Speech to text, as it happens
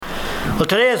Well,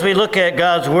 today as we look at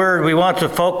God's Word, we want to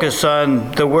focus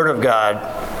on the Word of God.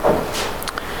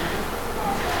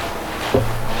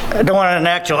 I don't want an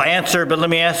actual answer, but let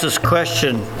me ask this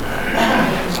question.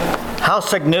 How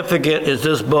significant is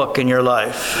this book in your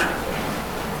life?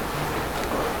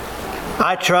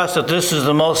 I trust that this is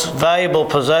the most valuable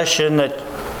possession that,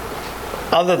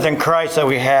 other than Christ, that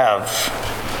we have.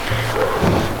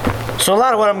 So a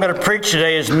lot of what I'm going to preach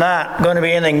today is not going to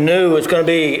be anything new. It's going to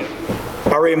be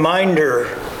a reminder.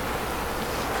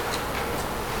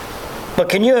 But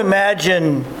can you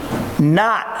imagine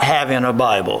not having a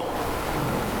Bible?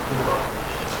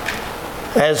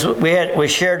 As we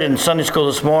shared in Sunday school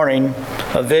this morning,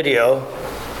 a video.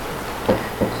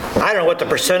 I don't know what the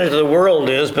percentage of the world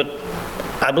is, but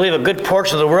I believe a good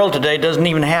portion of the world today doesn't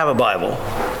even have a Bible.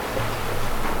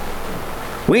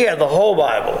 We have the whole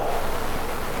Bible.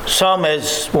 Some,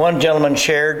 as one gentleman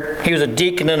shared, he was a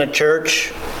deacon in a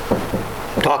church,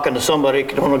 talking to somebody, I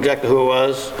don't know exactly who it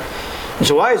was. He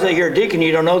said, why is that you're a deacon,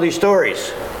 you don't know these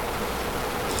stories?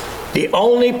 The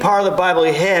only part of the Bible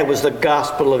he had was the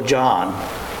Gospel of John.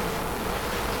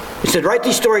 He said, write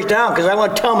these stories down because I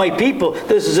want to tell my people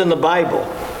this is in the Bible.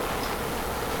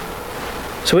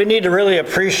 So we need to really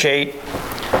appreciate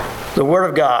the Word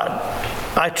of God.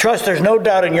 I trust there's no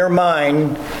doubt in your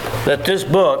mind that this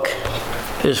book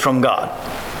is from God.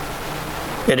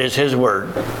 It is His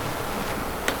Word.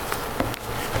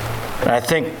 And I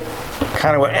think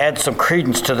kind of what adds some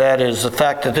credence to that is the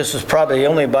fact that this is probably the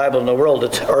only Bible in the world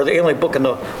or the only book in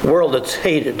the world that's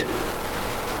hated.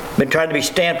 Been trying to be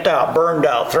stamped out, burned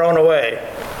out, thrown away.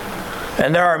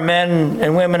 And there are men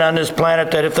and women on this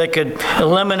planet that if they could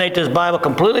eliminate this Bible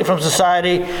completely from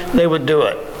society, they would do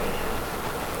it.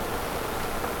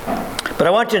 But I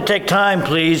want you to take time,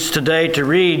 please, today to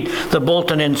read the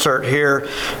bulletin insert here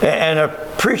and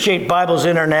appreciate Bibles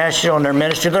International and their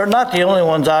ministry. They're not the only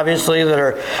ones, obviously, that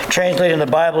are translating the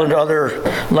Bible into other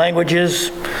languages.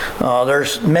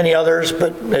 There's many others,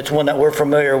 but it's one that we're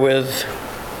familiar with.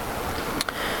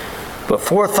 But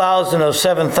 4,000 of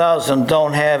 7,000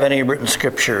 don't have any written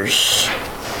scriptures.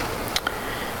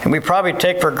 And we probably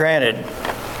take for granted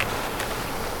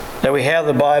that we have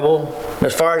the Bible.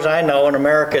 As far as I know, in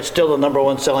America, it's still the number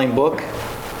one selling book.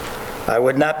 I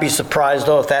would not be surprised,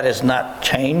 though, if that has not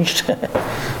changed.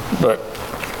 But,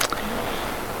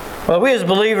 well, we as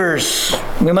believers,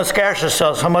 we must ask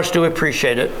ourselves, how much do we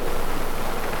appreciate it?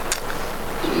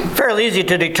 Fairly easy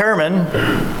to determine.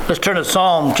 Let's turn to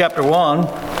Psalm chapter 1.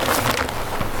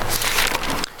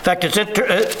 In fact, it's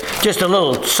just a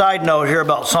little side note here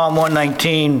about Psalm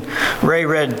 119. Ray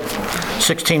read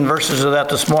 16 verses of that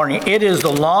this morning. It is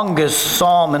the longest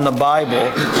psalm in the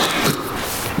Bible,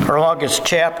 or longest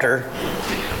chapter.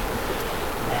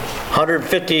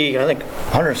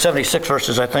 176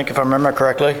 verses, I think, if I remember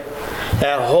correctly.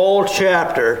 That whole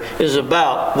chapter is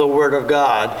about the Word of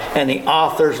God and the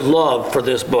author's love for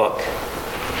this book.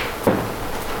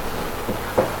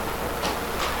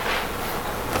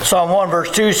 Psalm 1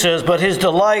 verse 2 says, but his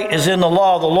delight is in the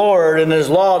law of the Lord, and his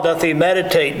law doth he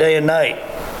meditate day and night.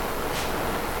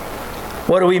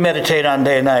 What do we meditate on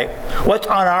day and night? What's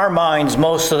on our minds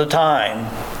most of the time?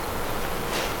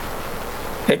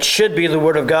 It should be the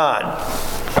Word of God.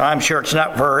 I'm sure it's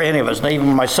not for any of us, not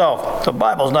even myself. The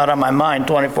Bible's not on my mind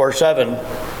 24/7.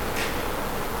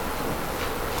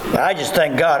 I just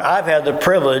thank God I've had the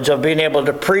privilege of being able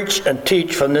to preach and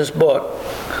teach from this book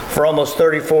for almost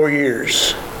 34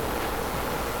 years.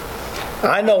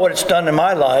 I know what it's done in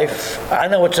my life. I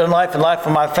know what's in life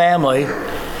of my family.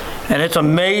 And it's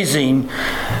amazing.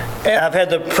 And I've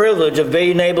had the privilege of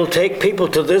being able to take people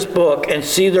to this book and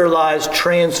see their lives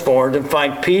transformed and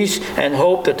find peace and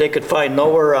hope that they could find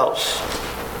nowhere else.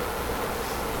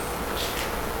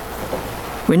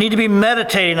 We need to be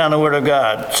meditating on the Word of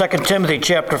God. 2 Timothy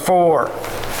chapter 4.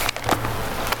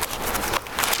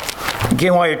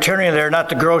 Again, while you're turning there, not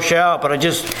to gross you out, but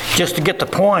just to get the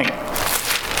point.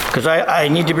 Because I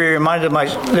need to be reminded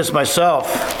of this myself.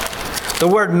 The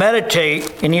word meditate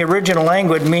in the original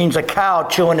language means a cow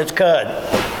chewing its cud.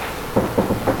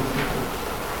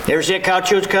 You ever see a cow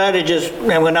chew its cud?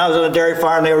 And when I was on a dairy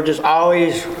farm, they were just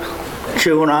always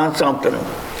chewing on something.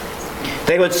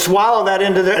 They would swallow that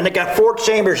into and they got 4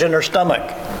 chambers in their stomach.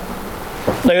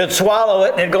 They would swallow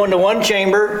it and it'd go into one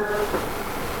chamber.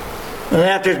 And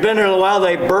after it's been there a little while,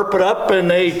 they burp it up and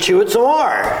they chew it some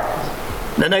more.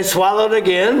 Then they swallow it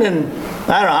again, and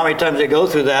I don't know how many times they go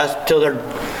through that until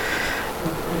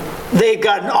they've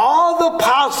gotten all the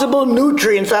possible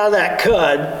nutrients out of that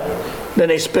cud, then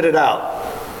they spit it out.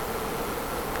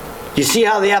 You see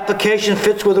how the application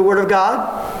fits with the Word of God?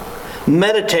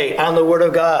 Meditate on the Word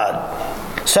of God.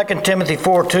 2 Timothy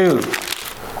 4:2.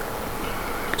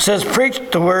 It says, preach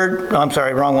the word. Oh, I'm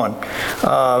sorry, wrong one.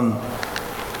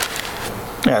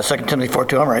 2 Timothy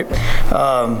 4:2, I'm right.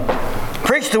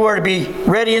 Preach the word to be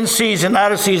ready in season,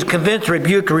 out of season, convince,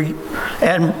 rebuke,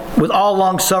 and with all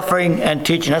long suffering and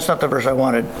teaching. That's not the verse I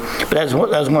wanted, but that's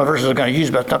one of the verses I was going to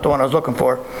use, but that's not the one I was looking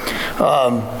for. I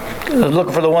was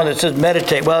looking for the one that says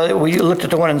meditate. Well, we looked at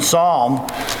the one in Psalm,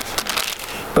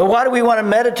 but why do we want to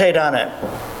meditate on it?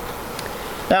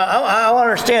 Now, I want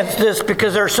to understand this,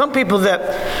 because there are some people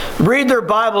that read their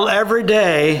Bible every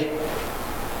day,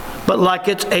 but like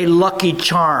it's a lucky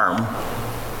charm.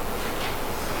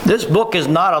 This book is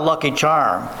not a lucky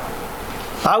charm.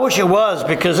 I wish it was,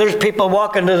 because there's people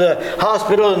walking to the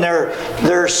hospital and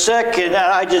they're sick, and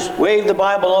I just wave the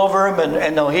Bible over them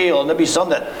and they'll heal. And there'll be some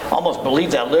that almost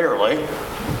believe that literally.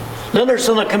 Then there's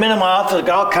some that come into my office with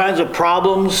all kinds of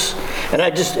problems, and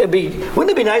wouldn't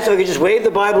it be nice if I could just wave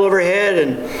the Bible overhead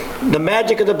and the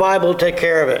magic of the Bible will take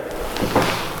care of it?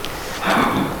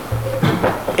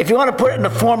 If you want to put it in the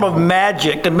form of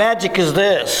magic, the magic is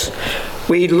this.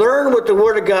 We learn what the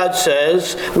Word of God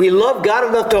says, we love God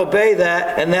enough to obey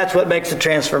that, and that's what makes the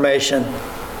transformation.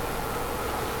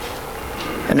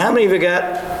 And how many of you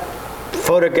got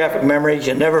photographic memories?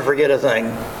 You never forget a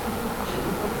thing.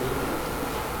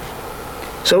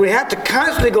 So we have to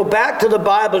constantly go back to the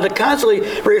Bible to constantly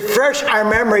refresh our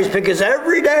memories, because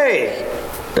every day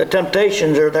the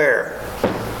temptations are there.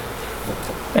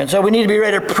 And so we need to be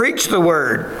ready to preach the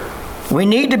Word. We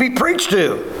need to be preached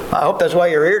to. I hope that's why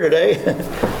you're here today.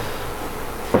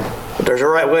 But there's a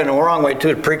right way and a wrong way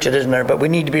to preach it, isn't there? But we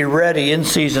need to be ready in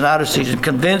season, out of season.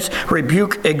 Convince,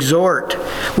 rebuke, exhort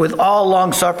with all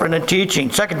long suffering and teaching.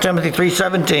 2 Timothy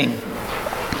 3:17.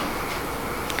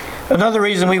 Another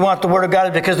reason we want the Word of God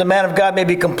is because the man of God may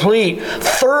be complete,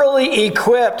 thoroughly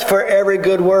equipped for every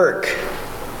good work.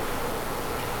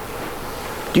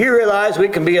 Do you realize we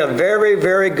can be a very,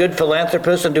 very good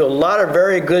philanthropist and do a lot of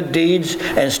very good deeds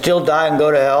and still die and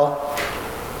go to hell?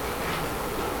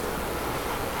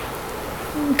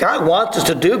 God wants us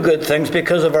to do good things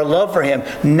because of our love for Him,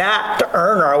 not to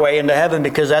earn our way into heaven,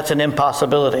 because that's an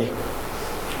impossibility.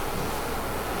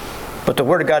 But the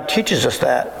Word of God teaches us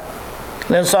that.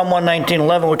 Then Psalm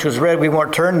 119:11, which was read, we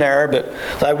weren't turned there, but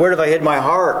Thy word have I hid in my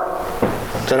heart,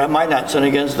 that I might not sin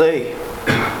against Thee.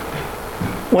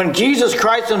 When Jesus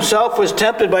Christ Himself was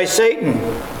tempted by Satan,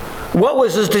 what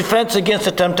was His defense against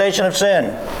the temptation of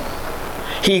sin?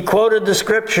 He quoted the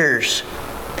Scriptures.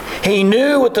 He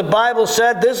knew what the Bible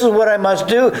said. This is what I must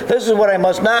do. This is what I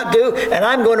must not do. And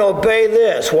I'm going to obey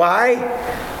this. Why?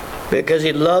 Because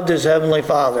he loved his Heavenly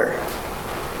Father.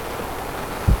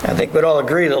 I think we'd all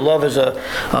agree that love is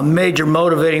a major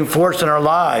motivating force in our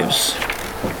lives.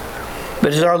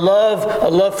 But is our love a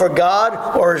love for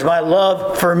God, or is my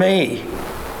love for me?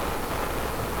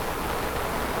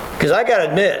 Because I got to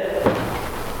admit,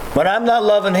 when I'm not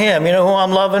loving Him, you know who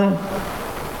I'm loving?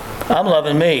 I'm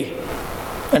loving me.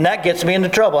 And that gets me into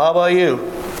trouble. How about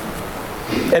you?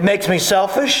 It makes me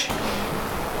selfish.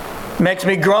 It makes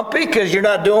me grumpy because you're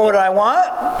not doing what I want.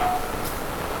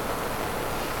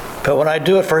 But when I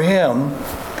do it for Him,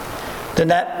 then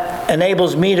that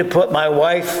enables me to put my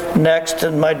wife next,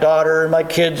 and my daughter, and my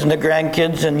kids, and the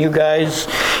grandkids, and you guys,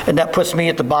 and that puts me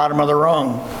at the bottom of the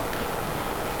rung.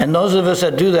 And those of us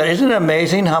that do that, isn't it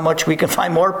amazing how much we can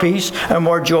find more peace and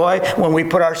more joy when we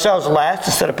put ourselves last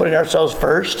instead of putting ourselves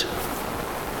first?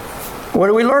 Where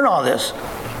do we learn all this?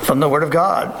 From the Word of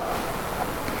God.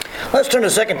 Let's turn to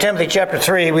 2 Timothy chapter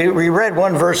 3. We read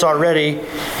one verse already,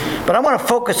 but I want to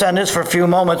focus on this for a few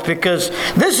moments because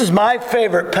this is my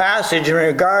favorite passage in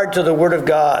regard to the Word of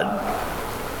God.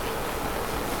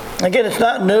 Again, it's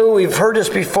not new. We've heard this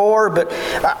before, but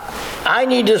I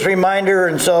need this reminder,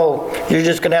 and so you're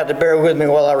just going to have to bear with me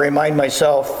while I remind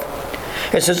myself.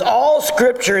 It says, all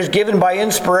Scripture is given by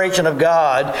inspiration of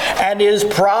God and is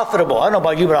profitable. I don't know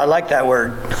about you, but I like that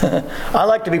word. I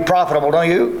like to be profitable, don't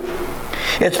you?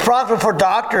 It's profitable for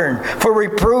doctrine, for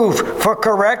reproof, for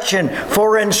correction,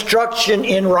 for instruction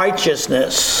in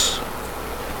righteousness.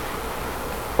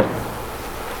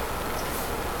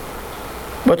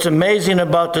 What's amazing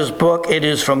about this book, it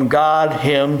is from God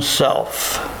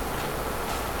Himself.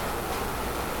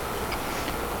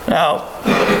 Now,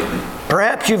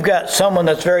 perhaps you've got someone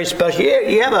that's very special.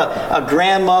 You have a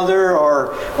grandmother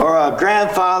or a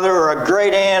grandfather or a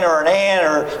great aunt or an aunt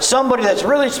or somebody that's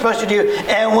really special to you.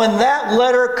 And when that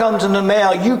letter comes in the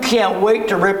mail, you can't wait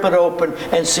to rip it open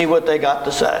and see what they got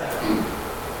to say.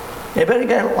 Anybody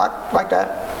got a lot like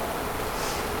that?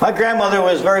 My grandmother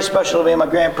was very special to me and my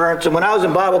grandparents. And when I was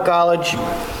in Bible college,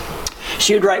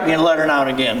 she would write me a letter now and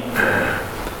again.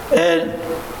 And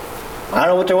I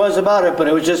don't know what there was about it, but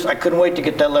it was just, I couldn't wait to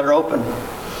get that letter open.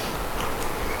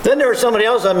 Then there was somebody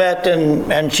else I met,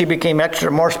 and she became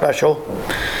extra more special.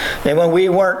 And when we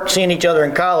weren't seeing each other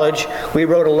in college, we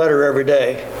wrote a letter every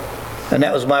day. And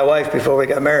that was my wife before we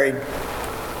got married.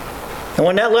 And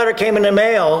when that letter came in the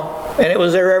mail, and it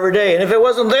was there every day, and if it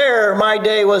wasn't there, my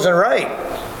day wasn't right.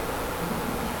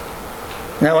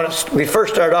 Now, when we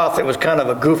first started off, it was kind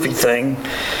of a goofy thing.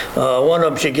 One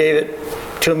of them, she gave it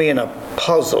to me in a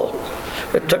puzzle.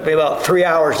 It took me about 3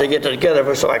 hours to get it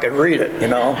together so I could read it,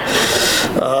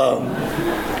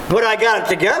 But I got it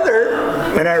together,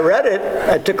 and I read it.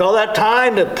 I took all that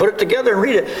time to put it together and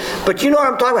read it. But you know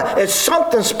what I'm talking about? It's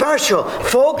something special.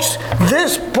 Folks,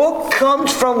 this book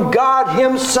comes from God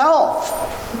Himself.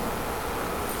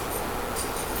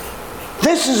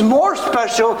 This is more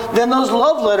special than those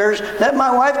love letters that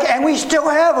my wife, and we still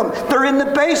have them. They're in the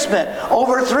basement,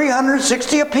 over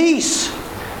 360 apiece.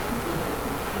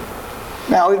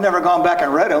 Now, we've never gone back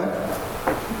and read them.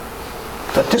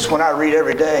 But this one I read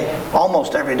every day,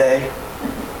 almost every day.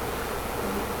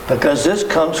 Because this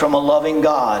comes from a loving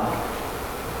God.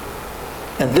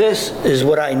 And this is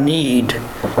what I need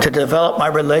to develop my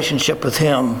relationship with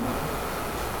Him.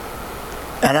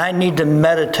 And I need to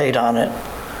meditate on it.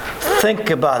 Think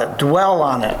about it. Dwell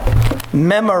on it.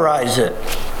 Memorize it.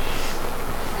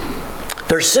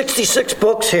 There's 66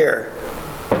 books here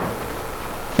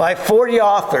by 40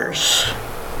 authors.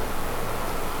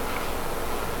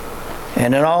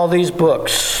 And in all these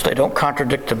books, they don't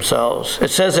contradict themselves.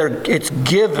 It says it's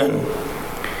given.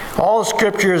 All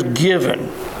Scripture is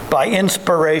given by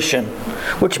inspiration,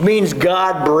 which means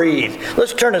God breathed.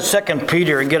 Let's turn to 2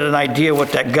 Peter and get an idea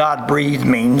what that God breathed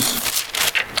means.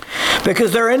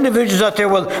 Because there are individuals out there,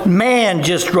 well, man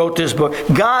just wrote this book.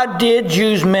 God did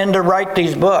use men to write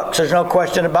these books. There's no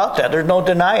question about that. There's no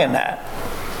denying that.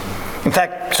 In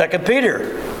fact, 2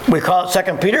 Peter, we call it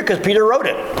 2 Peter because Peter wrote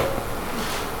it.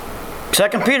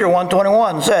 2 Peter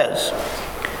 1:21 says,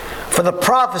 "For the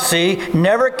prophecy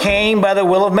never came by the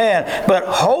will of man, but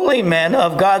holy men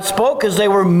of God spoke as they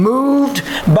were moved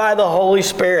by the Holy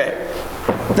Spirit."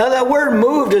 Now that word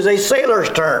moved is a sailor's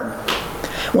term.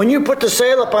 When you put the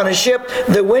sail up on a ship,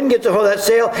 the wind gets a hold of that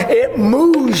sail, it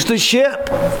moves the ship.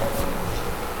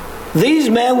 These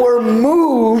men were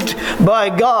moved by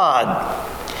God.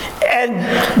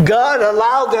 And God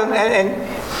allowed them, and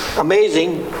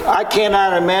amazing, I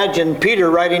cannot imagine Peter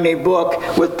writing a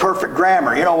book with perfect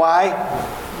grammar. You know why?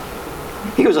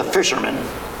 He was a fisherman.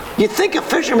 You'd think a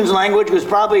fisherman's language was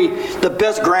probably the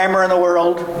best grammar in the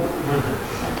world.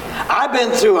 I've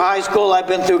been through high school, I've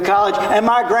been through college, and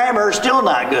my grammar is still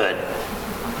not good.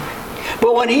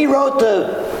 But when he wrote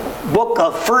the book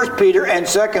of 1 Peter and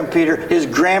 2 Peter, his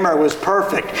grammar was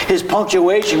perfect. His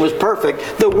punctuation was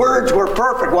perfect. The words were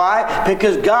perfect. Why?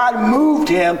 Because God moved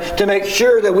him to make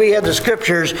sure that we had the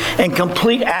Scriptures in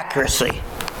complete accuracy.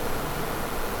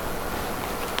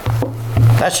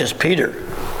 That's just Peter.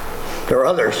 There are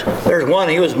others. There's one,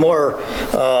 he was more...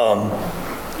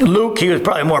 Luke, he was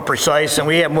probably more precise, and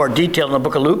we have more detail in the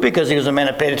book of Luke because he was a man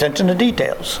that paid attention to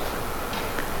details.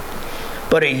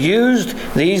 But he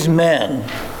used these men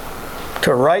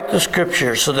to write the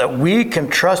Scriptures so that we can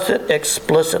trust it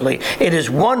explicitly. It is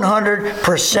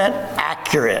 100%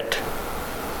 accurate.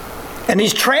 And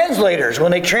these translators,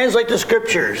 when they translate the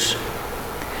Scriptures,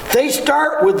 they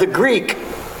start with the Greek.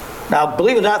 Now,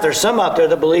 believe it or not, there's some out there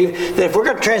that believe that if we're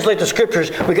going to translate the Scriptures,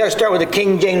 we've got to start with the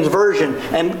King James Version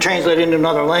and translate it into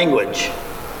another language.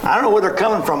 I don't know where they're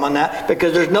coming from on that,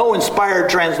 because there's no inspired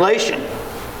translation.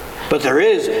 But there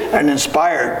is an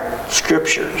inspired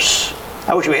Scriptures.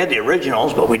 I wish we had the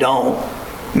originals, but we don't.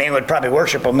 Man would probably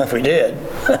worship them if we did.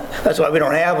 That's why we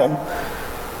don't have them.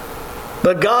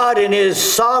 But God, in His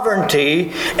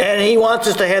sovereignty, and He wants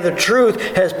us to have the truth,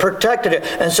 has protected it.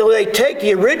 And so they take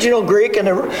the original Greek and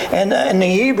the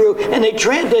Hebrew, and they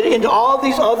translate it into all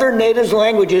these other native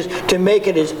languages to make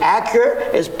it as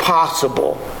accurate as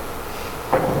possible.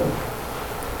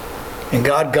 And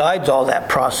God guides all that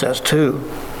process too.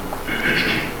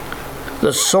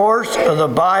 The source of the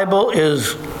Bible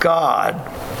is God.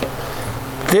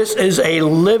 This is a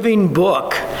living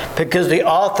book because the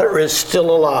author is still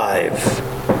alive.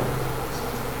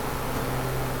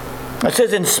 It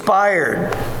says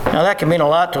inspired. Now that can mean a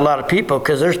lot to a lot of people,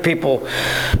 because there's people,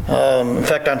 in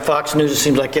fact on Fox News it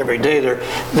seems like every day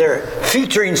they're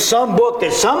featuring some book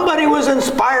that somebody was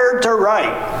inspired to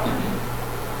write.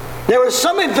 There was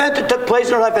some event that took place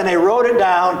in their life and they wrote it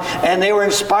down and they were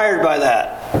inspired by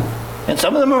that. And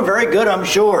some of them are very good, I'm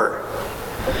sure.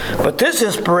 But this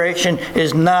inspiration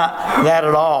is not that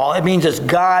at all. It means it's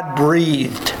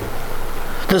God-breathed.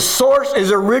 The source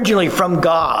is originally from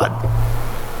God.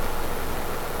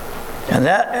 And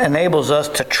that enables us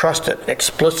to trust it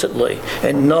explicitly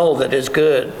and know that it's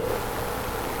good.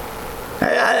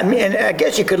 I mean, I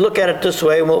guess you could look at it this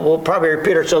way, and we'll probably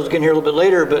repeat ourselves again here a little bit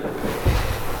later, but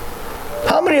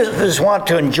how many of us want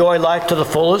to enjoy life to the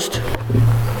fullest?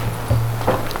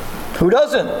 Who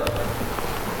doesn't?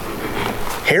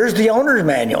 Here's the owner's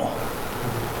manual.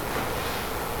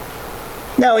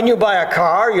 Now, when you buy a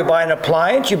car, you buy an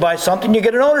appliance, you buy something, you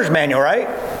get an owner's manual, right?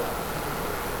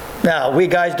 Now, we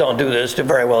guys don't do this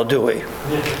very well, do we?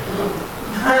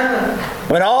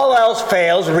 When all else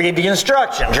fails, read the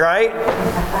instructions, right?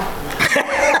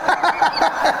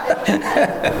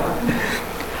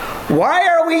 Why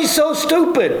are we so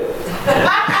stupid?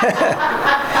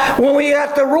 When we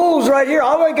got the rules right here,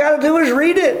 all we got to do is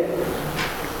read it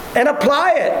and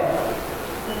apply it.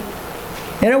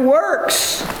 And it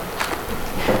works.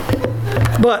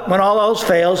 But when all else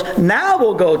fails, now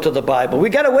we'll go to the Bible. We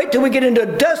got to wait till we get into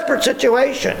a desperate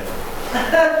situation.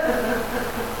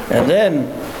 And then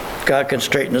God can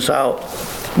straighten us out.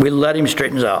 We let Him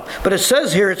straighten us out. But it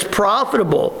says here it's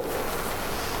profitable.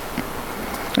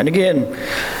 And again,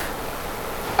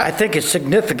 I think it's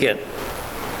significant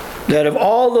that of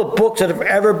all the books that have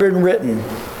ever been written,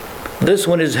 this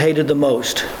one is hated the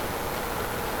most.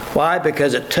 Why?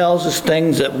 Because it tells us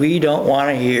things that we don't want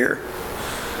to hear.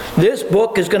 This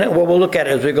book is going to, well, we'll look at it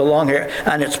as we go along here,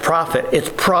 and it's profit. It's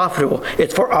profitable.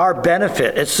 It's for our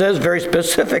benefit. It says very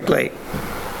specifically.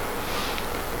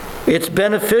 It's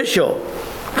beneficial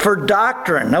for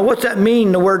doctrine. Now, what's that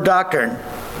mean, the word doctrine?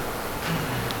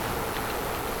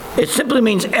 It simply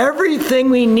means everything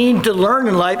we need to learn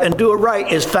in life and do it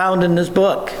right is found in this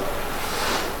book.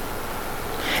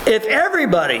 If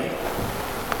everybody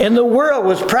in the world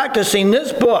was practicing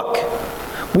this book,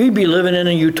 we'd be living in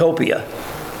a utopia.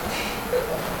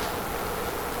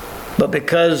 But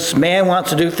because man wants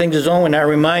to do things his own way, and I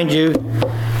remind you,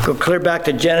 go clear back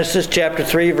to Genesis chapter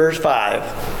 3, verse 5.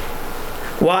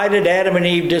 Why did Adam and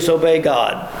Eve disobey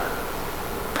God?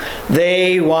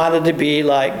 They wanted to be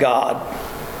like God.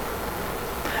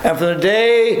 And from the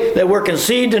day that we're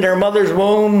conceived in our mother's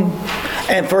womb,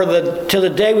 and till the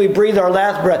day we breathe our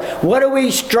last breath, what are we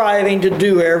striving to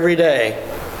do every day?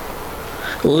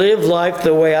 Live life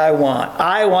the way I want.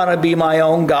 I want to be my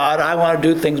own God. I want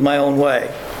to do things my own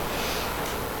way.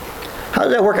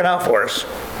 How's that working out for us?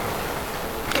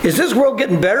 Is this world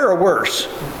getting better or worse?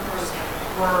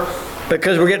 Worse.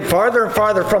 Because we're getting farther and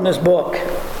farther from this book.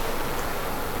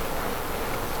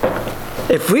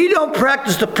 If we don't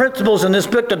practice the principles in this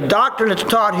book, the doctrine that's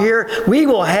taught here, we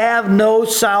will have no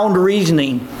sound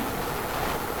reasoning. In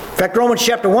fact, Romans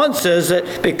chapter 1 says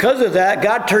that because of that,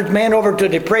 God turns man over to a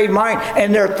depraved mind,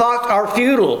 and their thoughts are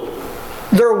futile.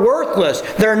 They're worthless.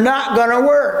 They're not going to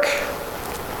work.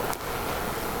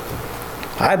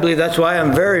 I believe that's why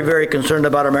I'm very, very concerned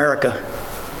about America.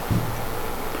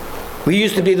 We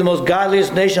used to be the most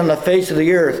godliest nation on the face of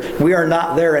the earth. We are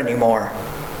not there anymore.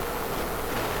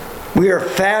 We are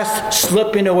fast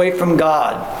slipping away from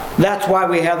God. That's why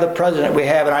we have the president we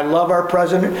have. And I love our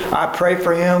president. I pray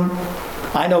for him.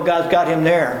 I know God's got him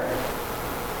there.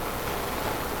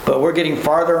 But we're getting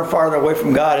farther and farther away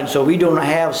from God. And so we don't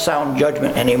have sound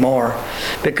judgment anymore.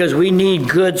 Because we need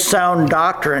good, sound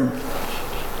doctrine.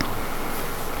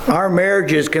 Our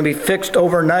marriages can be fixed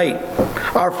overnight.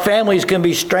 Our families can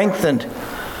be strengthened.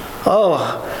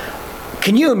 Oh,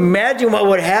 can you imagine what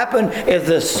would happen if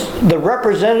the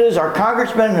representatives, our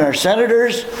congressmen and our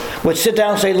senators would sit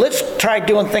down and say, let's try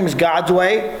doing things God's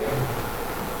way?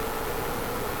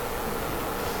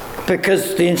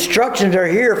 Because the instructions are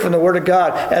here from the Word of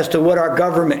God as to what our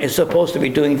government is supposed to be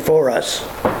doing for us.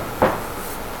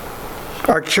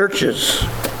 Our churches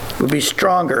will be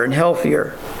stronger and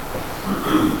healthier.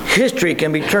 History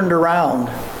can be turned around.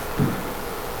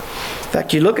 In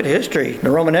fact, you look at history. The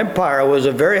Roman Empire was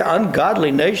a very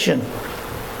ungodly nation.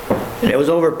 And it was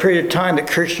over a period of time that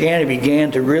Christianity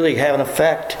began to really have an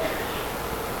effect.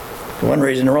 For one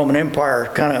reason, the Roman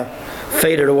Empire kind of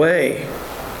faded away.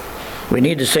 We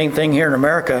need the same thing here in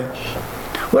America.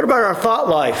 What about our thought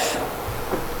life?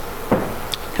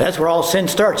 That's where all sin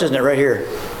starts, isn't it, right here?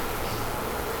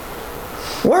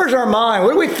 Where's our mind?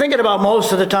 What are we thinking about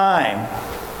most of the time?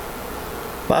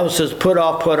 The Bible says put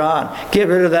off, put on. Get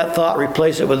rid of that thought,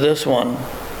 replace it with this one.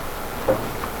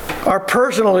 Our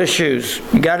personal issues.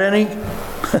 You got any?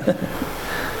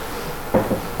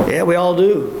 Yeah, we all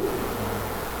do.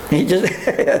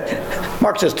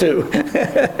 Mark says too.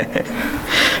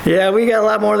 Yeah, we got a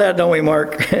lot more of that, don't we,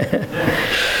 Mark?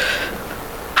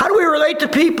 How do we relate to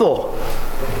people?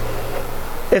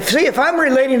 If I'm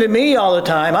relating to me all the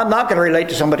time, I'm not going to relate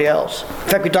to somebody else. In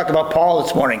fact, we talked about Paul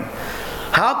this morning.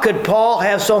 How could Paul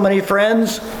have so many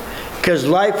friends? Because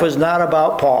life was not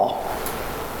about Paul.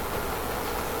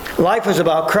 Life was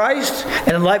about Christ,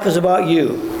 and life was about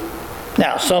you.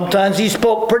 Now, sometimes he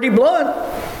spoke pretty blunt.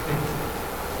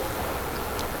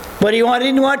 But he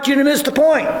didn't want you to miss the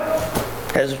point.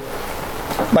 As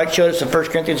Mike showed us in 1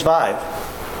 Corinthians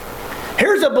 5.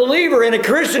 Here's a believer in a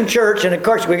Christian church, and of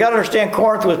course we got to understand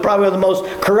Corinth was probably one of the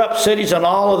most corrupt cities in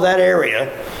all of that area.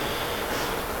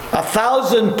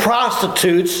 1,000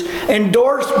 prostitutes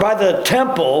endorsed by the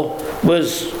temple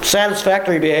was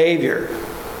satisfactory behavior.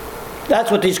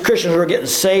 That's what these Christians were getting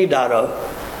saved out of.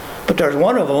 But there's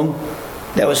one of them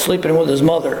that was sleeping with his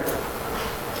mother.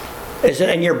 They said,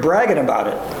 and you're bragging about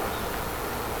it.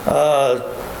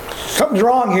 Something's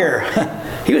wrong here.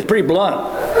 He was pretty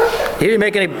blunt. He didn't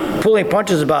make any pulling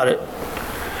punches about it.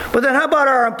 But then how about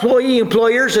our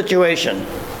employee-employer situation?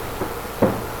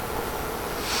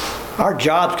 Our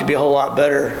jobs could be a whole lot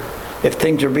better if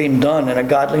things are being done in a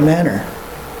godly manner.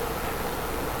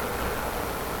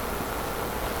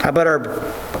 How about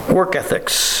our work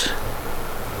ethics?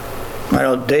 I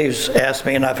know Dave's asked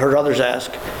me, and I've heard others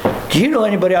ask, do you know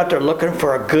anybody out there looking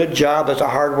for a good job as a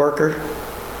hard worker?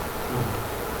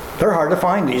 They're hard to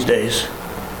find these days.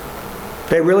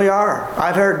 They really are.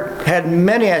 I've had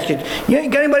many ask you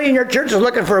ain't got anybody in your church that's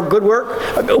looking for a good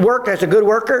work that's a good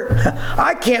worker?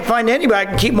 I can't find anybody I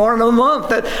can keep more than a month.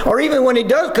 Or even when he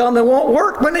does come, they won't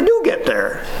work when they do get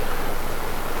there.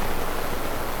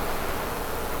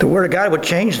 The Word of God would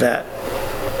change that.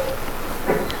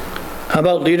 How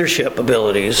about leadership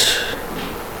abilities?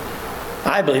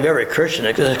 I believe every Christian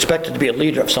is expected to be a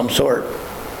leader of some sort,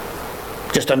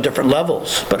 just on different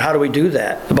levels. But how do we do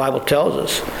that? The Bible tells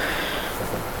us.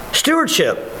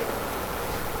 Stewardship.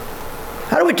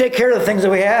 How do we take care of the things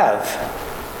that we have?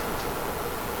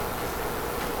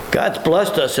 God's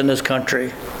blessed us in this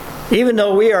country. Even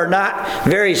though we are not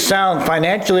very sound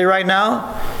financially right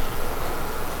now,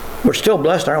 we're still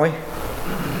blessed, aren't we?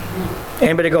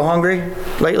 Anybody go hungry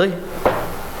lately?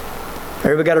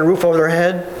 Everybody got a roof over their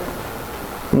head?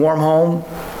 Warm home?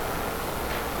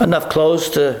 Enough clothes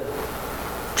to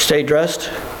stay dressed?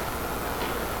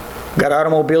 Got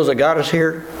automobiles that got us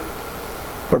here?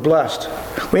 We're blessed.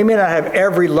 We may not have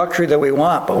every luxury that we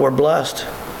want, but we're blessed.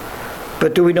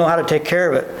 But do we know how to take care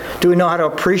of it? Do we know how to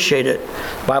appreciate it?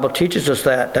 The Bible teaches us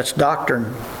that. That's doctrine.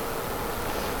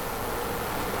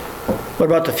 What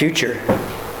about the future?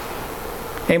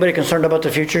 Anybody concerned about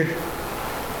the future?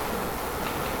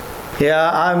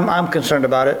 Yeah, I'm concerned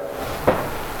about it.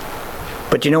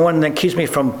 But you know one that keeps me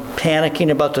from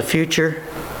panicking about the future?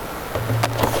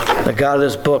 The God of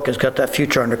this book has got that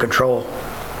future under control.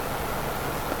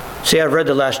 See, I've read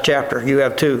the last chapter. You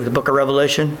have too. The book of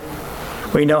Revelation.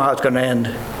 We know how it's going to end.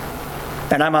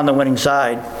 And I'm on the winning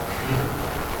side.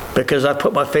 Because I've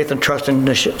put my faith and trust in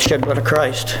the shed blood of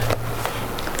Christ.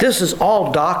 This is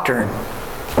all doctrine.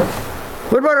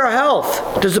 What about our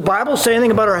health? Does the Bible say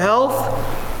anything about our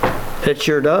health? It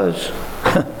sure does.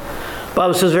 The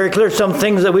Bible says very clear some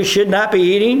things that we should not be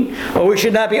eating, or we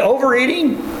should not be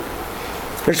overeating.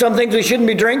 There's some things we shouldn't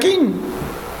be drinking.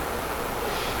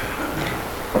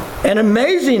 And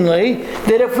amazingly,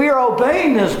 that if we are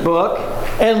obeying this book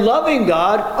and loving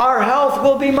God, our health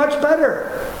will be much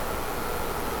better.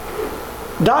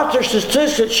 Doctor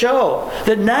statistics show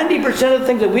that 90% of the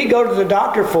things that we go to the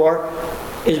doctor for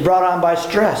is brought on by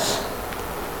stress.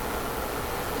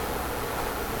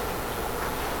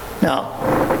 Now,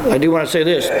 I do want to say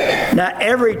this. Not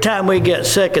every time we get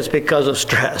sick is because of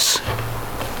stress.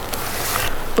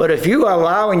 But if you are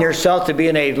allowing yourself to be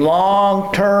in a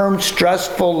long-term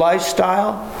stressful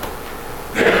lifestyle,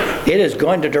 it is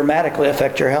going to dramatically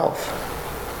affect your health.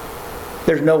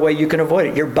 There's no way you can avoid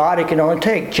it. Your body can only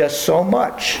take just so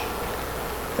much,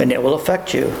 and it will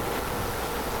affect you.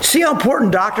 See how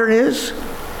important doctrine is?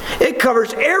 It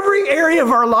covers every area of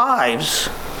our lives.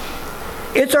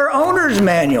 It's our owner's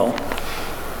manual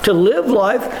to live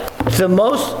life to the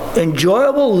most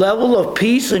enjoyable level of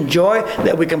peace and joy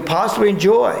that we can possibly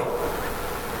enjoy.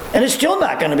 And it's still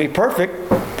not going to be perfect,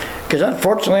 because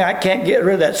unfortunately I can't get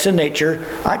rid of that sin nature.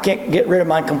 I can't get rid of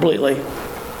mine completely.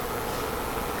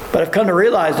 But I've come to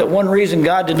realize that one reason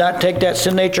God did not take that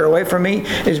sin nature away from me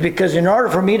is because in order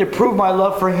for me to prove my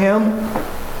love for Him,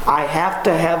 I have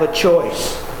to have a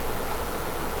choice.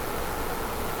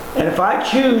 And if I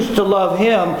choose to love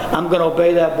Him, I'm going to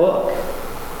obey that book.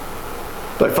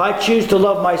 But if I choose to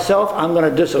love myself, I'm going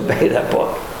to disobey that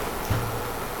book.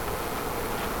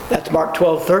 That's Mark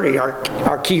 12:30,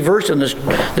 our key verse in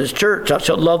this church. Thou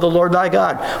shalt love the Lord thy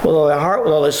God with all thy heart,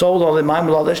 with all thy soul, with all thy mind,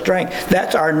 with all thy strength.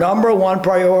 That's our number one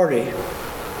priority.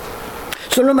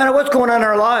 So no matter what's going on in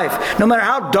our life, no matter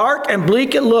how dark and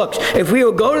bleak it looks, if we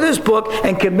will go to this book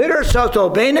and commit ourselves to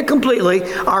obeying it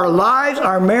completely, our lives,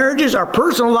 our marriages, our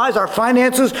personal lives, our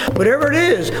finances, whatever it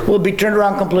is, will be turned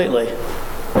around completely.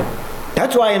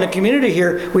 That's why in the community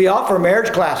here, we offer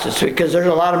marriage classes, because there's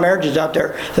a lot of marriages out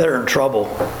there that are in trouble.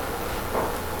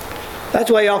 That's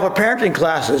why you offer parenting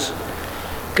classes.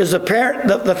 Because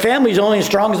the family's only as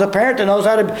strong as the parent that knows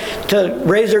how to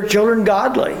raise their children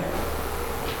godly.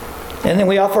 And then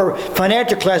we offer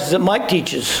financial classes that Mike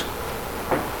teaches.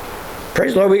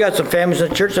 Praise the Lord, we got some families in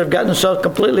the church that have gotten themselves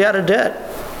completely out of debt.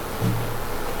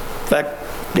 In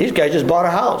fact, these guys just bought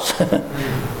a house.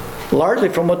 Largely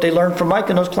from what they learned from Mike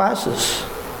in those classes.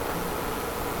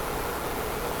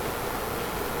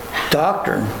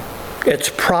 Doctrine. It's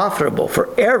profitable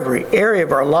for every area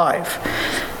of our life.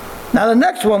 Now the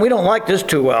next one, we don't like this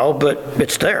too well, but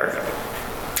it's there.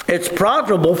 It's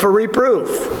profitable for reproof.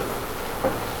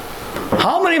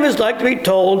 How many of us like to be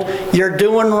told you're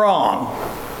doing wrong?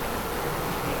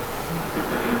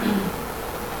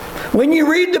 When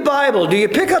you read the Bible, do you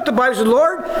pick up the Bible and say,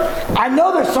 Lord, I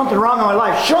know there's something wrong in my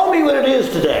life. Show me what it is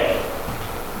today.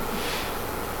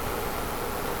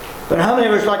 But how many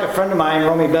of us, like a friend of mine,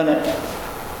 Romy Bennett,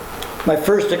 my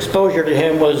first exposure to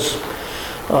him was,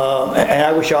 and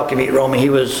I wish y'all could meet Romy, he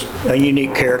was a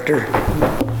unique character.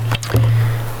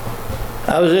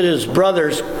 I was at his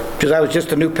brother's, because I was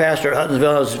just a new pastor at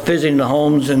Huttonsville. I was visiting the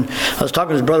homes, and I was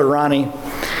talking to his brother Ronnie,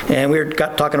 and we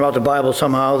got talking about the Bible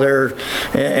somehow there,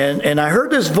 and I heard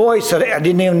this voice that I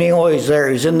didn't even know he was there.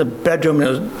 He was in the bedroom,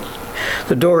 and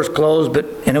the door was closed,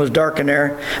 and it was dark in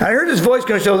there. And I heard this voice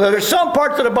going, so there's some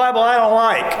parts of the Bible I don't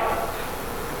like.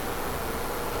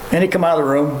 And he come out of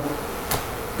the room,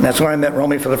 and that's when I met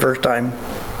Romy for the first time.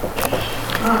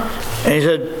 And he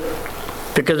said,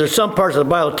 because there's some parts of the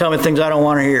Bible that tell me things I don't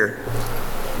want to hear.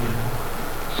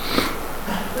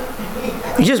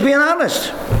 He's just being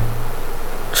honest.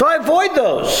 So I avoid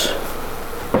those.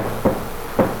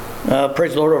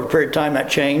 Praise the Lord, over a period of time that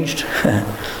changed.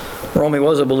 Romy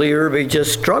was a believer, but he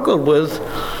just struggled with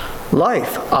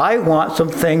life. I want some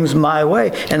things my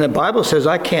way. And the Bible says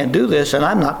I can't do this, and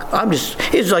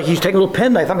it's like he's taking a little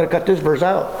penknife, I'm going to cut this verse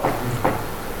out.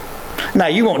 Now,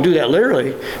 you won't do that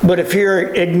literally, but if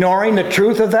you're ignoring the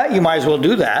truth of that, you might as well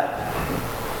do that.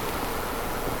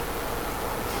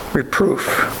 Reproof.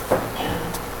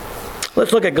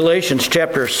 Let's look at Galatians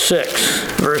chapter 6,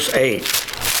 verse 8.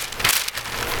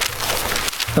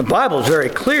 The Bible is very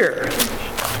clear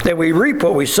that we reap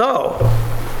what we sow.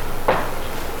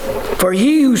 For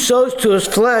he who sows to his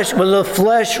flesh will of the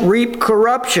flesh reap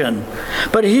corruption,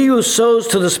 but he who sows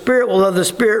to the Spirit will of the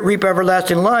Spirit reap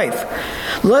everlasting life.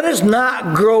 Let us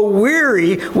not grow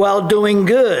weary while doing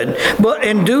good, but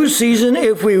in due season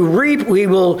if we reap, we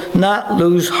will not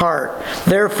lose heart.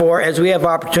 Therefore, as we have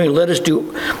opportunity, let us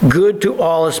do good to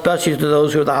all, especially to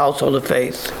those who are the household of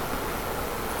faith.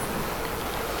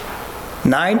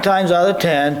 9 times out of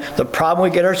 10, the problem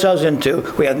we get ourselves into,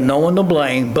 we have no one to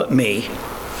blame but me.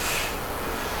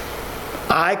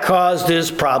 I caused this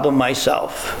problem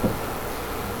myself.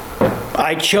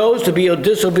 I chose to be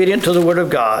disobedient to the Word of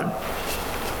God.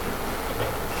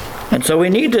 And so we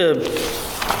need to,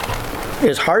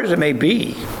 as hard as it may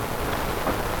be,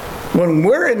 when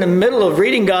we're in the middle of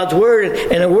reading God's Word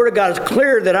and the Word of God is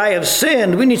clear that I have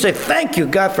sinned, we need to say, thank you,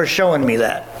 God, for showing me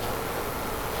that.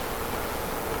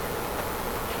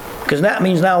 Because that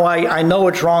means now I know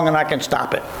it's wrong and I can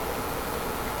stop it.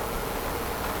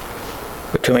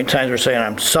 But too many times we're saying,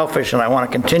 I'm selfish and I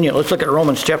want to continue. Let's look at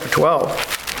Romans chapter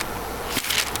 12.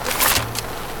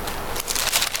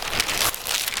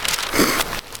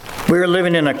 We are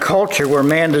living in a culture where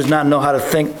man does not know how to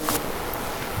think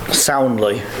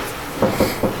soundly.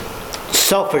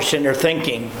 Selfish in their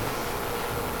thinking.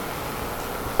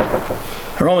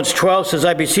 Romans 12 says,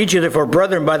 I beseech you therefore,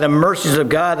 brethren, by the mercies of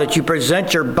God, that you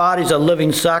present your bodies a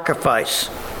living sacrifice,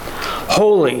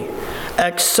 holy,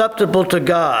 acceptable to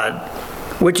God,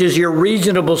 which is your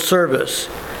reasonable service.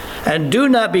 And do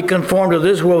not be conformed to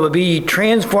this world, but be ye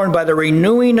transformed by the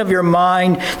renewing of your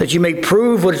mind, that you may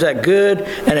prove what is that good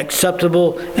and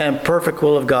acceptable and perfect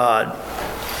will of God.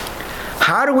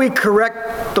 How do we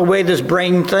correct the way this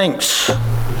brain thinks?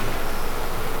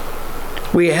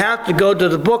 We have to go to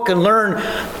the book and learn,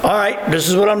 all right, this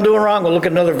is what I'm doing wrong. We'll look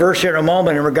at another verse here in a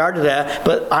moment in regard to that.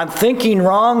 But I'm thinking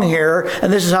wrong here,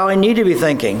 and this is how I need to be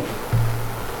thinking.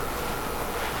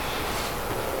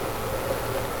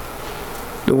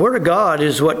 The Word of God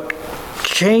is what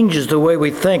changes the way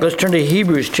we think. Let's turn to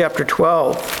Hebrews chapter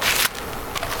 12.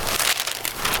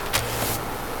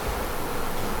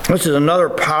 This is another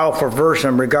powerful verse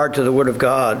in regard to the Word of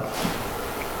God.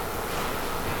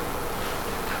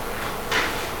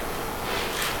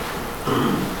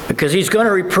 because he's going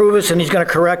to reprove us and he's going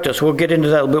to correct us. We'll get into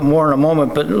that a little bit more in a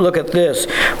moment, but look at this.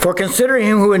 For consider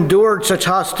him who endured such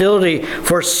hostility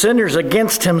for sinners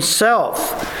against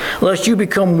himself, lest you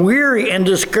become weary and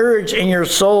discouraged in your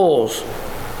souls.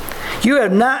 You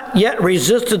have not yet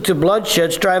resisted to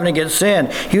bloodshed, striving against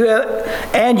sin.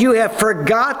 You have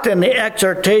forgotten the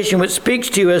exhortation which speaks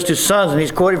to you as to sons. And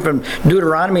he's quoting from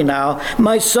Deuteronomy now.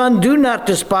 My son, do not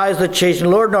despise the chastening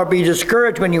Lord, nor be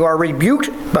discouraged when you are rebuked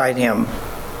by him.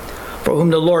 For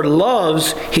whom the Lord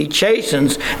loves, he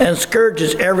chastens and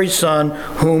scourges every son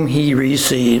whom he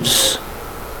receives.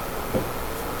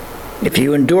 If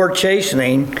you endure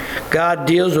chastening, God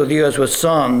deals with you as with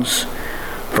sons.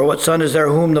 For what son is there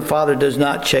whom the Father does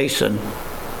not chasten?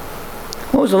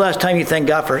 When was the last time you thanked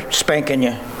God for spanking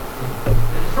you?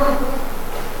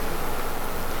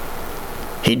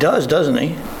 He does, doesn't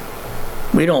he?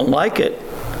 We don't like it.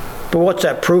 But what's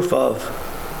that proof of?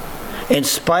 In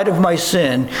spite of my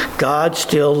sin, God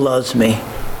still loves me.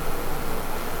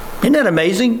 Isn't that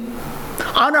amazing?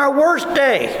 On our worst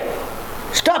day,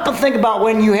 stop and think about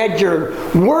when you had your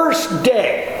worst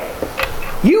day.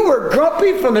 You were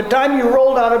grumpy from the time you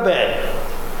rolled out of bed.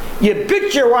 You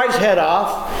bit your wife's head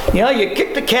off. You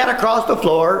kicked the cat across the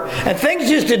floor. And things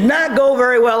just did not go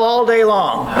very well all day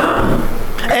long.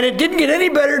 And it didn't get any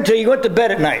better until you went to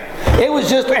bed at night. It was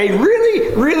just a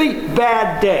really, really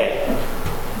bad day.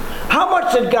 How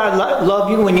much did God love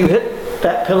you when you hit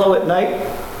that pillow at night?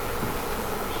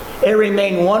 It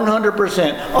remained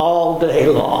 100% all day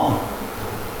long.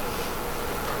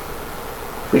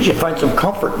 We should find some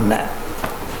comfort in that.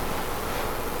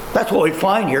 That's what we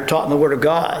find here taught in the Word of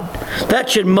God. That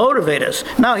should motivate us.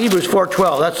 Now Hebrews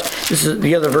 4:12. This is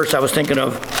the other verse I was thinking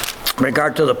of in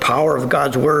regard to the power of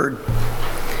God's Word.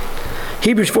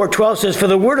 Hebrews 4:12 says, for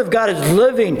the Word of God is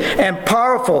living and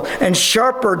powerful and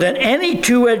sharper than any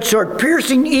two-edged sword,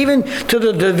 piercing even to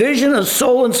the division of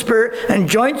soul and spirit and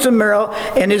joints and marrow,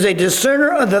 and is a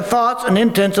discerner of the thoughts and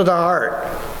intents of the heart.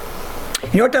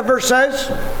 You know what that verse says?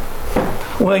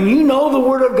 When you know the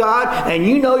Word of God and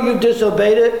you know you've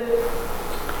disobeyed it,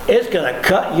 it's going to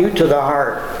cut you to the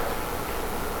heart.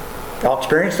 Y'all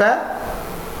experience that?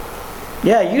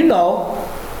 Yeah, you know.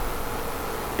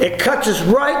 It cuts us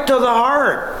right to the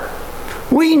heart.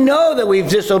 We know that we've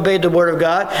disobeyed the Word of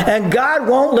God, and God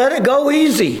won't let it go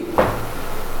easy.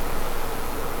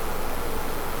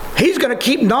 He's going to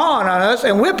keep gnawing on us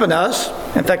and whipping us.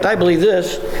 In fact, I believe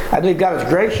this. I believe God is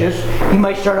gracious. He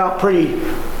might start out pretty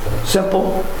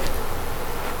simple.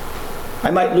 I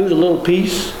might lose a little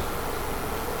piece.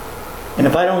 And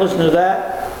if I don't listen to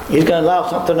that, he's going to allow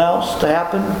something else to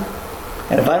happen.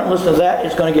 And if I don't listen to that,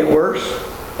 it's going to get worse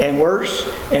and worse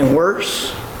and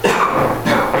worse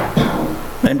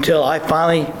until I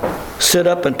finally sit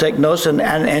up and take notice.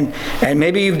 And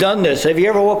maybe you've done this. Have you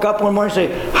ever woke up one morning and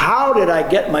say, how did I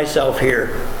get myself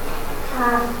here?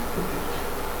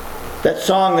 That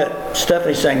song that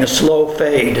Stephanie sang, The Slow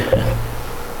Fade.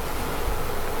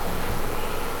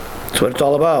 That's what it's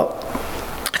all about.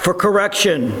 For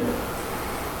correction.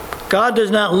 God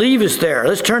does not leave us there.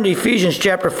 Let's turn to Ephesians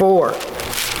chapter 4.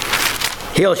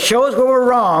 He'll show us where we're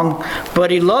wrong,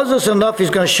 but he loves us enough, he's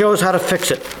going to show us how to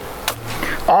fix it.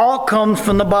 All comes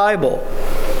from the Bible.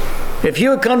 If you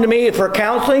would come to me for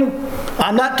counseling,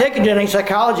 I'm not taking you to any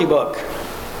psychology book.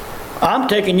 I'm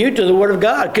taking you to the Word of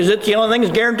God, because it's the only thing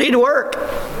that's guaranteed to work.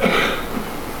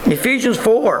 Ephesians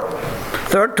 4,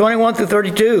 21 through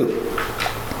 32.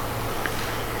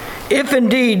 If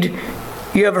indeed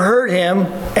you have heard him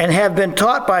and have been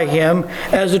taught by him,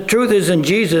 as the truth is in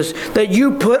Jesus, that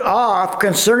you put off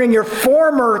concerning your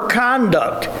former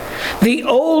conduct the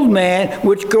old man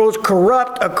which grows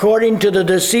corrupt according to the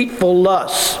deceitful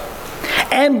lusts,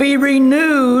 and be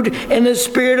renewed in the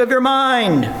spirit of your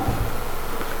mind.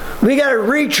 We got to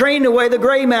retrain the way the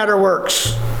gray matter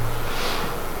works.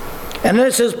 And then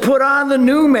it says, put on the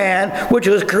new man, which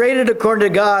was created according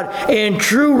to God in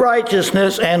true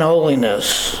righteousness and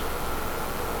holiness.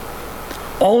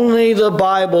 Only the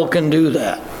Bible can do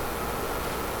that.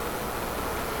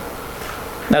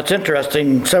 That's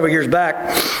interesting. Several years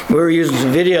back, we were using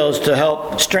some videos to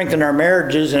help strengthen our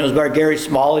marriages, and it was by Gary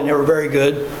Smalley, and they were very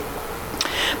good.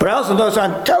 But I also noticed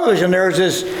on television there was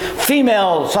this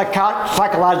female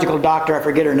psychological doctor, I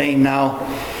forget her name now,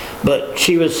 but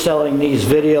she was selling these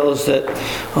videos that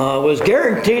was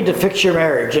guaranteed to fix your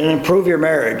marriage and improve your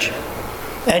marriage.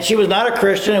 And she was not a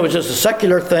Christian, it was just a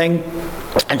secular thing.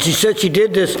 And she said she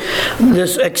did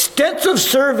this extensive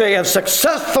survey of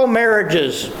successful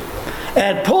marriages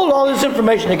and pulled all this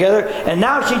information together, and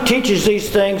now she teaches these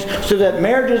things so that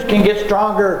marriages can get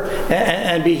stronger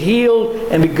and be healed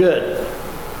and be good.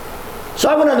 So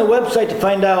I went on the website to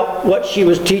find out what she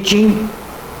was teaching.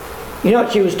 You know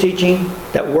what she was teaching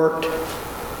that worked?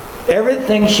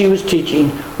 Everything she was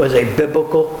teaching was a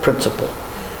biblical principle.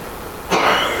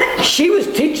 She was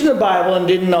teaching the Bible and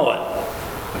didn't know it.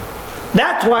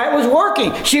 That's why it was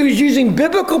working. She was using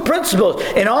biblical principles.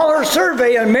 In all her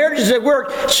survey on marriages that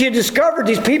worked, she had discovered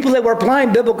these people that were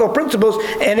applying biblical principles,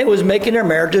 and it was making their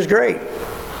marriages great.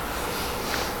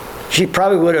 She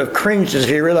probably would have cringed if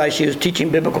she realized she was teaching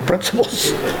biblical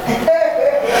principles.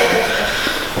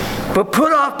 But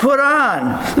put off, put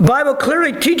on. The Bible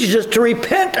clearly teaches us to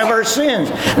repent of our sins.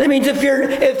 That means if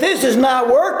this is not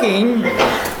working,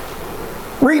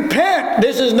 repent.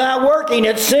 This is not working.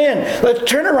 It's sin. Let's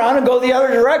turn around and go the other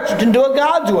direction and do it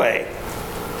God's way.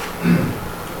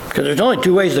 Because there's only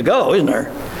two ways to go, isn't there?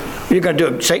 You're going to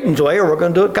do it Satan's way, or we're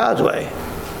going to do it God's way.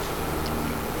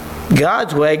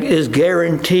 God's way is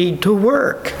guaranteed to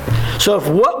work. So if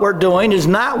what we're doing is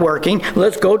not working,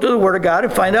 let's go to the Word of God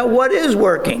and find out what is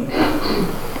working.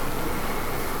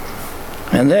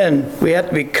 And then we have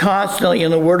to be constantly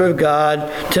in the Word of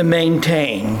God to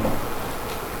maintain.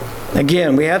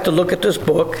 Again, we have to look at this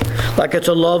book like it's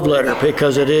a love letter,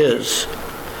 because it is.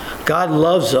 God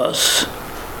loves us.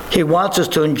 He wants us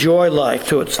to enjoy life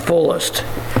to its fullest.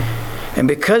 And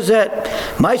because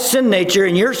my sin nature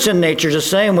and your sin nature is the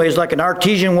same way, is like an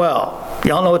artesian well.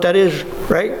 Y'all know what that is,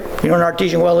 right? You know what an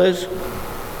artesian well is?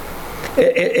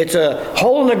 It's a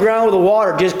hole in the ground where the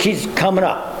water just keeps coming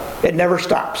up. It never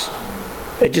stops.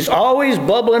 It's just always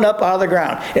bubbling up out of the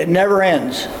ground. It never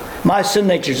ends. My sin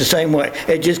nature is the same way.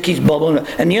 It just keeps bubbling up.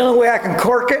 And the only way I can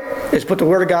cork it is put the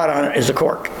Word of God on it as a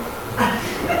cork.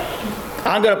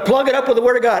 I'm going to plug it up with the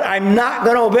Word of God. I'm not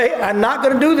going to obey. I'm not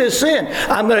going to do this sin.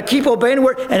 I'm going to keep obeying the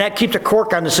Word, and that keeps a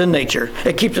cork on the sin nature.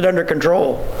 It keeps it under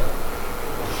control.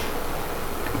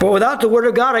 But without the Word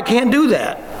of God, I can't do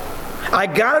that. I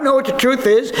got to know what the truth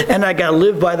is, and I got to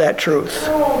live by that truth.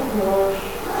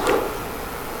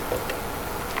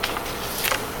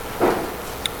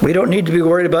 We don't need to be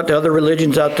worried about the other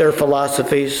religions out there,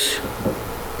 philosophies.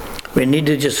 We need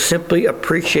to just simply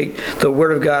appreciate the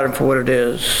Word of God for what it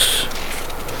is.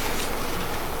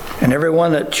 And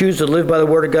everyone that chooses to live by the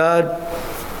Word of God,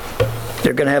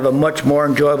 they're going to have a much more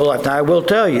enjoyable life. Now, I will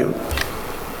tell you,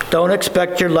 don't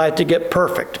expect your life to get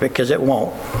perfect, because it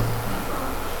won't.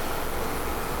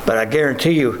 But I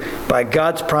guarantee you, by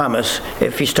God's promise,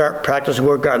 if you start practicing the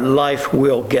Word of God, life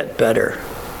will get better.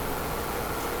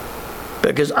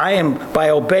 Because by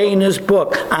obeying this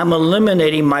book, I'm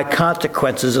eliminating my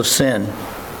consequences of sin.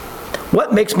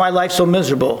 What makes my life so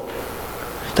miserable?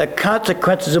 The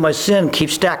consequences of my sin keep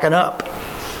stacking up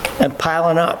and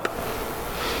piling up.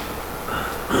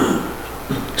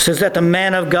 It says that the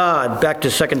man of God, back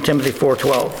to 2 Timothy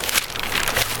 4:12.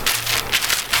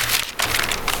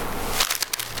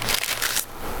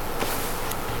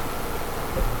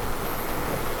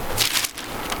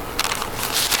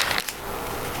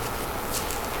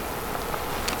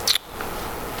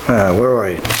 Where are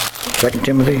you? 2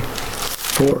 Timothy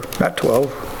 4, not 12.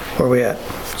 Where are we at?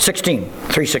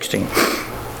 3:16.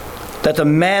 That the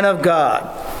man of God.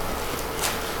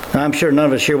 Now, I'm sure none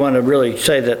of us here want to really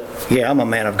say that, yeah, I'm a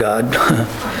man of God.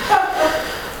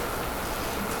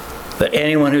 But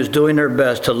anyone who's doing their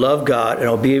best to love God and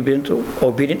obedient to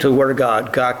the Word of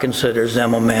God, God considers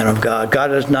them a man of God. God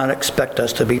does not expect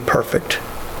us to be perfect.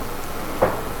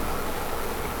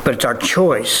 But it's our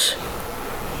choice.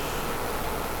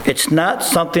 It's not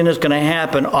something that's going to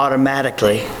happen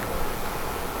automatically.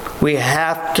 We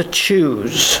have to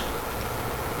choose.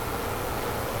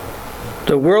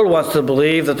 The world wants to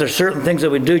believe that there's certain things that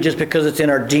we do just because it's in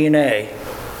our DNA.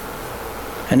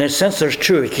 And in a sense, there's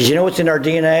truth. Because you know what's in our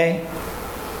DNA?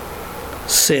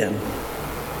 Sin.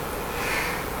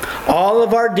 All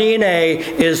of our DNA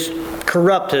is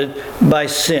corrupted by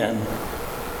sin.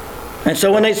 And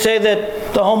so when they say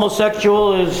that the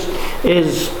homosexual is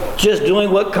just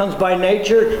doing what comes by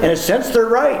nature, in a sense, they're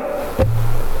right.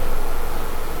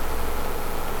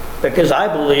 Because I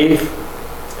believe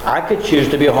I could choose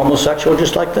to be a homosexual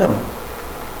just like them.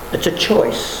 It's a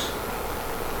choice.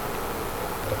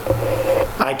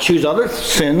 I choose other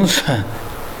sins.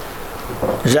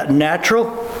 Is that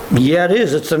natural? Yeah, it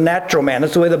is. It's the natural man.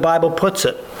 That's the way the Bible puts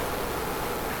it.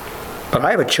 But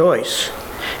I have a choice.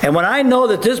 And when I know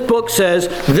that this book says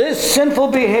this sinful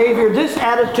behavior, this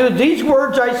attitude, these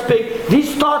words I speak,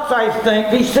 these thoughts I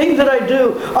think, these things that I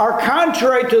do are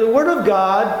contrary to the Word of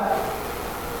God,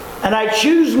 and I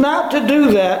choose not to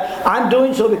do that, I'm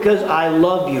doing so because I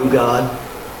love you, God.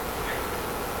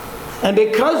 And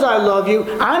because I love you,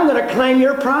 I'm going to claim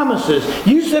your promises.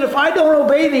 You said if I don't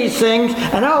obey these things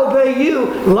and I obey you,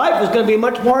 life is going to be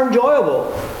much more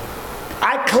enjoyable.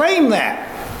 claim that.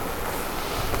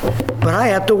 But I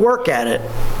have to work at it.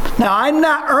 Now, I'm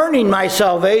not earning my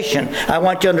salvation. I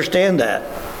want you to understand that.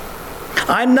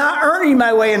 I'm not earning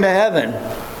my way into heaven.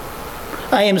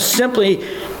 I am simply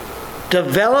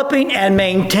developing and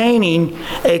maintaining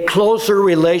a closer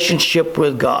relationship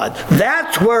with God.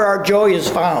 That's where our joy is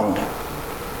found.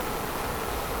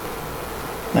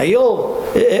 Now,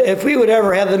 if we would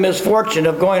ever have the misfortune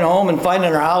of going home and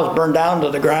finding our house burned down to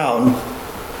the ground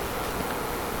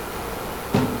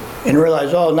and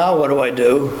realize, oh, now what do I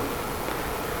do?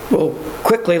 We'll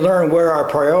quickly learn where our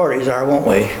priorities are, won't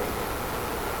we?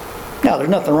 Now, there's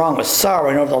nothing wrong with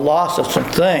sorrowing over the loss of some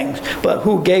things, but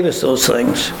who gave us those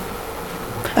things?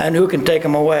 And who can take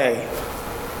them away?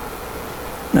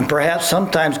 And perhaps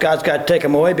sometimes God's got to take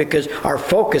them away because our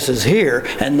focus is here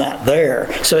and not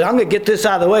there. So I'm going to get this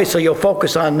out of the way so you'll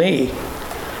focus on me.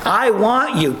 I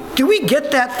want you. Do we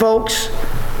get that, folks?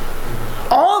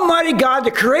 Almighty God,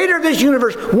 the creator of this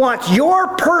universe, wants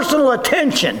your personal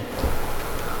attention.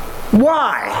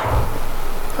 Why?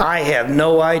 I have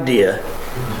no idea.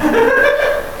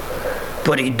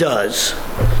 But he does.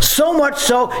 So much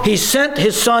so, he sent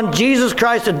his son Jesus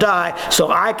Christ to die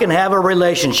so I can have a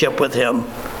relationship with him.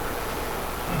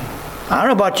 I don't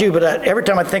know about you, but every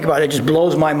time I think about it, it just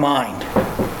blows my mind.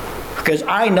 Because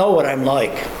I know what I'm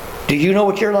like. Do you know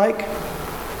what you're like?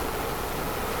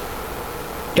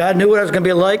 God knew what I was going to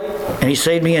be like, and he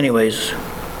saved me anyways.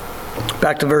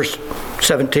 Back to verse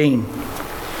 17.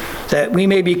 That we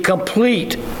may be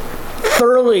complete,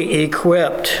 thoroughly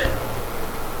equipped.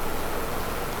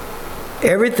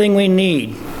 Everything we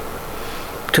need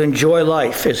to enjoy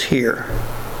life is here.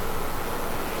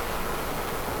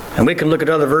 And we can look at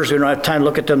other verses. We don't have time to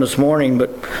look at them this morning,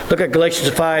 but look at Galatians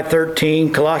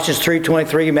 5:13, Colossians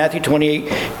 3:23, Matthew 20,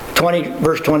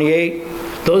 verse 28.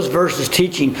 Those verses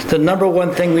teaching the number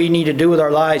one thing we need to do with our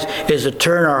lives is to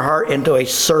turn our heart into a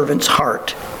servant's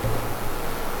heart.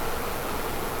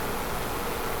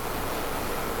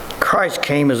 Christ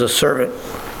came as a servant.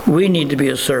 We need to be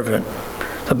a servant.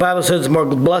 The Bible says it's more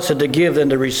blessed to give than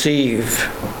to receive.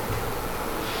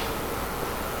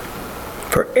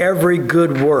 For every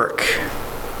good work.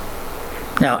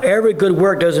 Now, every good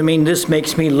work doesn't mean this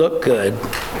makes me look good.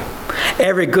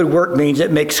 Every good work means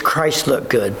it makes Christ look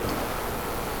good.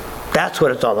 That's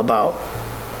what it's all about.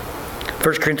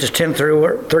 1 Corinthians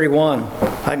 10:31.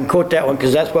 I can quote that one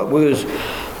because that's what we was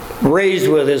raised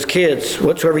with as kids.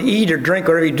 Whatsoever you eat or drink,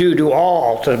 whatever you do, do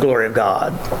all to the glory of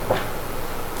God.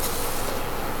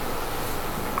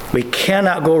 We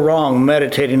cannot go wrong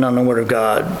meditating on the Word of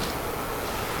God.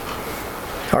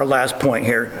 Our last point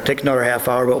here. Take another half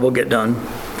hour, but we'll get done.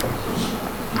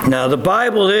 Now, the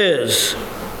Bible is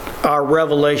our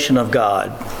revelation of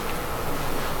God.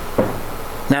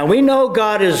 Now, we know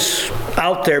God is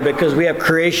out there because we have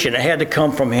creation. It had to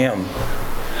come from Him.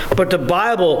 But the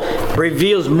Bible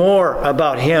reveals more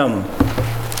about Him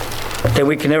than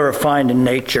we can ever find in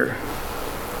nature.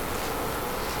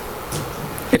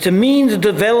 It's a means of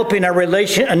developing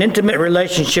an intimate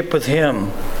relationship with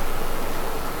Him.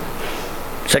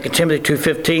 2 Timothy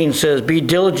 2:15 says, "Be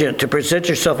diligent to present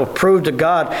yourself approved to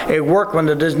God, a workman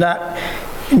that does not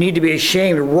need to be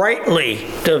ashamed, rightly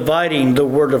dividing the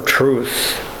word of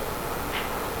truth."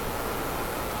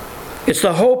 It's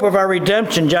the hope of our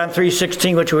redemption, John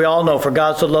 3:16, which we all know. For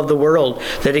God so loved the world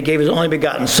that He gave His only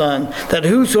begotten Son, that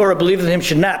whosoever believes in Him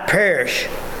should not perish,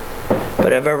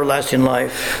 but have everlasting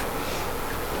life.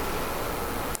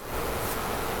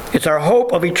 It's our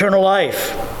hope of eternal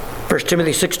life. 1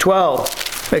 Timothy 6:12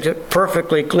 makes it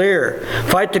perfectly clear.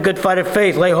 Fight the good fight of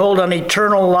faith. Lay hold on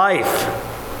eternal life.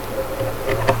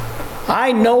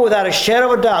 I know without a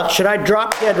shadow of a doubt, should I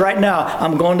drop dead right now,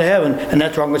 I'm going to heaven, and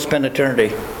that's where I'm going to spend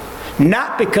eternity.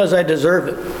 Not because I deserve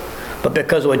it, but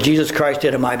because of what Jesus Christ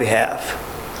did on my behalf.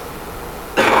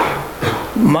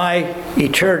 My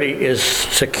eternity is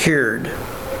secured.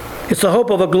 It's the hope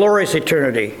of a glorious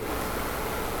eternity.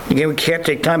 Again, we can't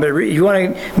take time, but you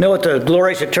want to know what the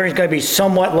glorious eternity is going to be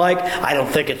somewhat like? I don't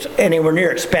think it's anywhere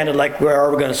near expanded like where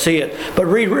we're going to see it. But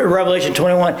read Revelation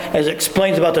 21 as it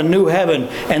explains about the new heaven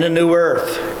and the new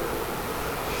earth.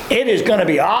 It is going to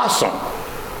be awesome.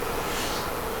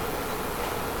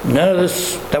 None of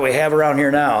this that we have around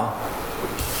here now.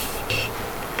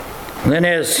 And then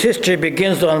as history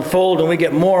begins to unfold and we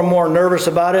get more and more nervous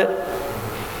about it,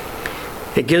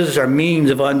 it gives us our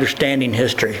means of understanding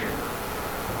history.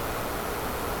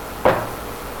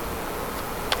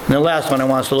 And the last one I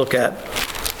want us to look at,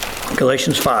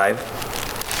 Galatians 5.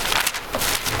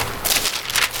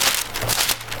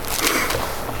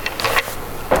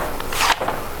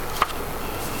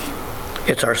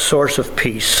 It's our source of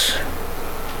peace.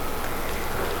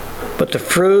 But the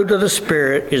fruit of the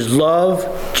Spirit is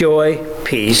love, joy,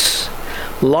 peace,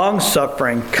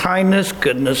 long-suffering, kindness,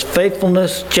 goodness,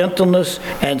 faithfulness, gentleness,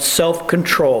 and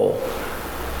self-control.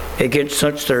 Against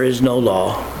such there is no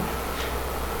law.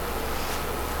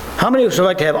 How many of us would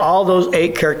like to have all those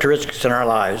 8 characteristics in our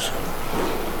lives?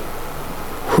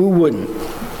 Who wouldn't?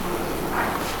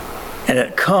 And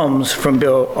it comes from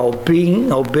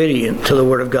being obedient to the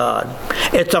Word of God.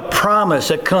 It's a promise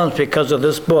that comes because of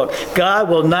this book. God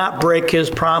will not break His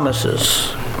promises.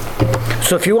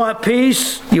 So if you want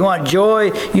peace, you want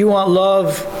joy, you want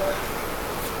love,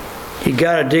 you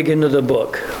got to dig into the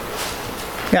book.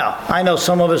 Now, I know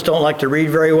some of us don't like to read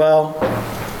very well.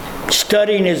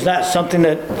 Studying is not something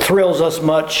that thrills us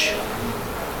much.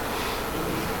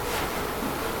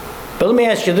 But let me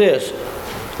ask you this.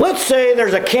 Let's say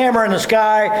there's a camera in the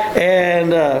sky,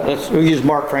 and we'll use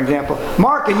Mark for example.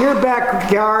 Mark, in your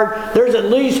backyard, there's at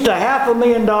least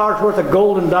 $500,000 worth of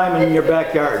gold and diamond in your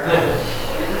backyard.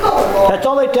 That's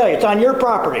all they tell you. It's on your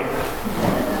property.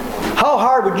 How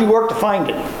hard would you work to find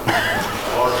it?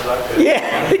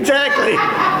 Yeah, exactly.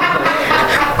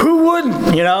 Who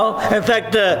wouldn't, you know? In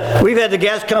fact, we've had the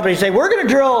gas company say, we're going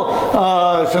to drill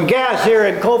some gas here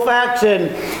in Colfax,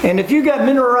 and if you got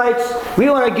mineral rights, we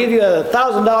want to give you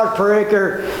 $1,000 per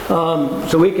acre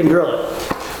so we can drill it.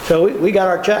 So we got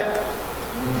our check.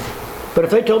 But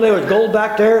if they told me there was gold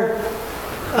back there,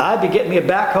 I'd be getting me a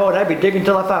backhoe and I'd be digging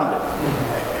until I found it.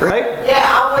 Right? Yeah,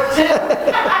 I would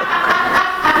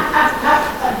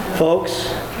too. Folks,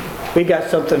 we got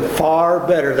something far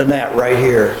better than that right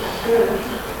here.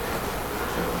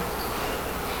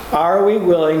 Are we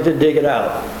willing to dig it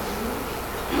out?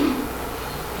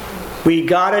 We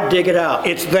got to dig it out.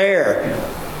 It's there.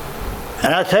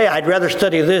 And I'll tell you, I'd rather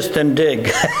study this than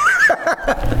dig.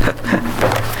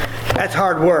 That's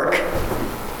hard work.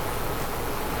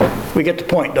 We get the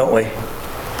point, don't we?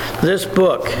 This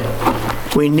book,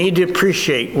 we need to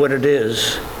appreciate what it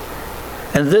is.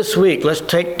 And this week, let's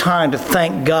take time to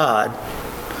thank God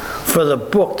for the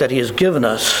book that He has given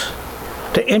us,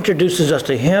 that introduces us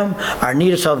to Him, our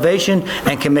need of salvation,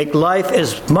 and can make life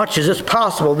as much as it's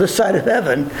possible this side of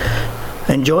heaven.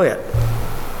 Enjoy it.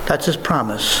 That's His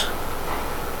promise.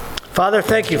 Father,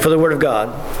 thank You for the Word of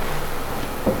God.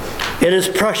 It is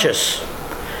precious.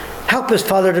 Help us,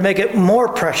 Father, to make it more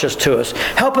precious to us.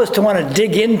 Help us to want to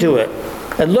dig into it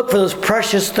and look for those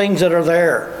precious things that are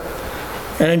there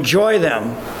and enjoy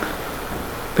them.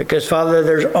 Because, Father,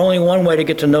 there's only one way to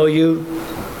get to know You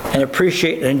and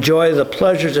appreciate and enjoy the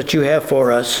pleasures that You have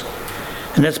for us.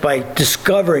 And that's by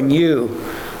discovering You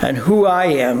and who I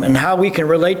am and how we can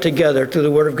relate together through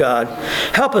the Word of God.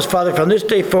 Help us, Father, from this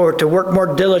day forward to work more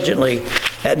diligently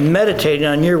at meditating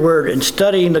on Your Word and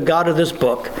studying the God of this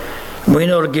book. We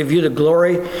know to give You the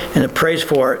glory and the praise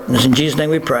for it. And it's in Jesus' name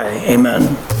we pray.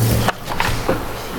 Amen.